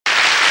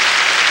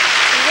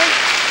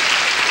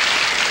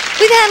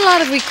We've had a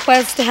lot of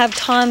requests to have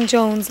Tom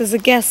Jones as a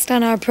guest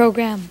on our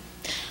program.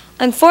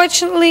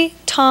 Unfortunately,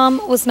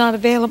 Tom was not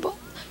available.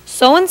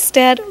 So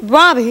instead,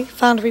 Robbie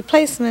found a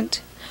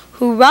replacement,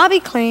 who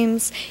Robbie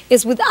claims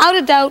is without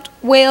a doubt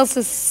Wales'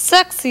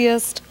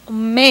 sexiest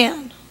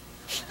man.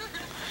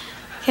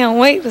 Can't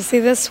wait to see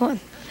this one.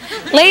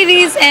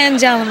 Ladies and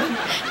gentlemen,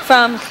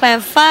 from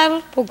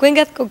Clanfile,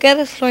 Pogwingat,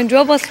 Gogetis,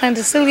 Loindrobos,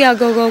 Clandicilia,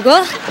 Go Go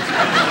Go,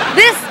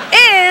 this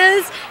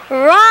is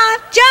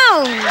Rob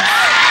Jones.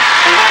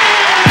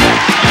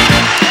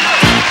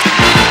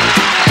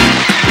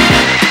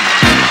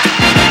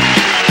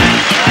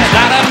 It's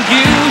not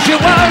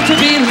unusual to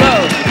be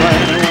loved by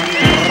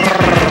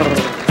anyone.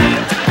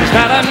 It's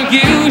not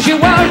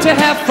unusual to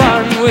have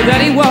fun with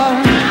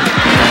anyone.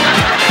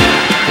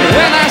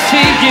 When I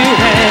see you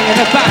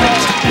hanging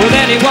about with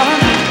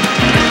anyone,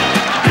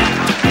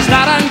 it's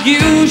not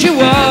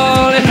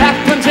unusual, it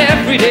happens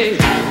every day.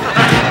 No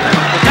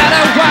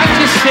matter what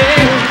you say,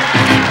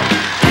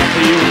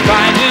 you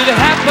find it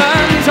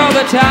happens all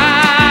the time.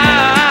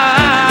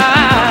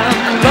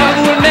 Love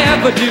will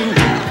never do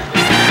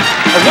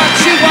what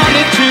you want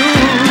it to.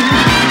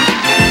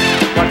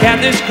 Why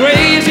can't this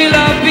crazy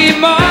love be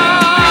more?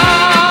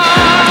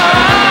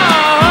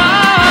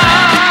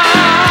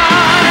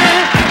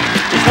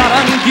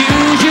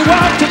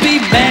 To be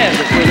mad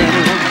with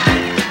anyone.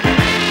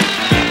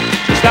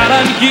 It's not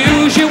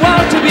unusual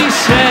to be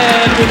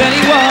sad with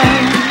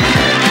anyone.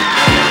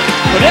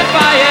 But if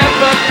I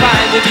ever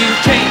find that you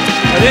change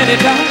at any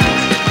time,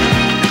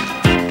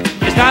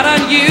 it's not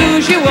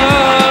unusual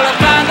to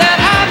find that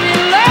I'm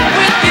in love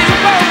with you.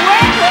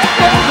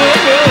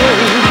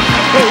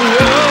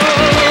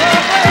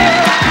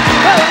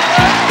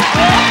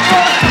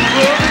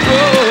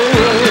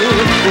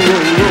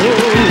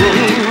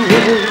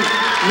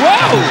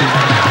 Whoa!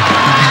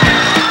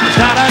 It's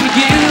not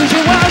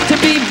unusual to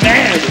be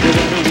mad with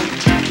anyone.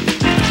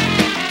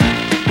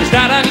 It's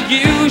not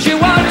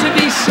unusual to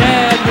be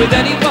sad with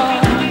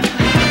anyone.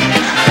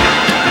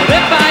 But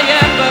if I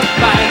ever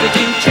find that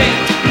you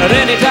change at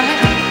any time,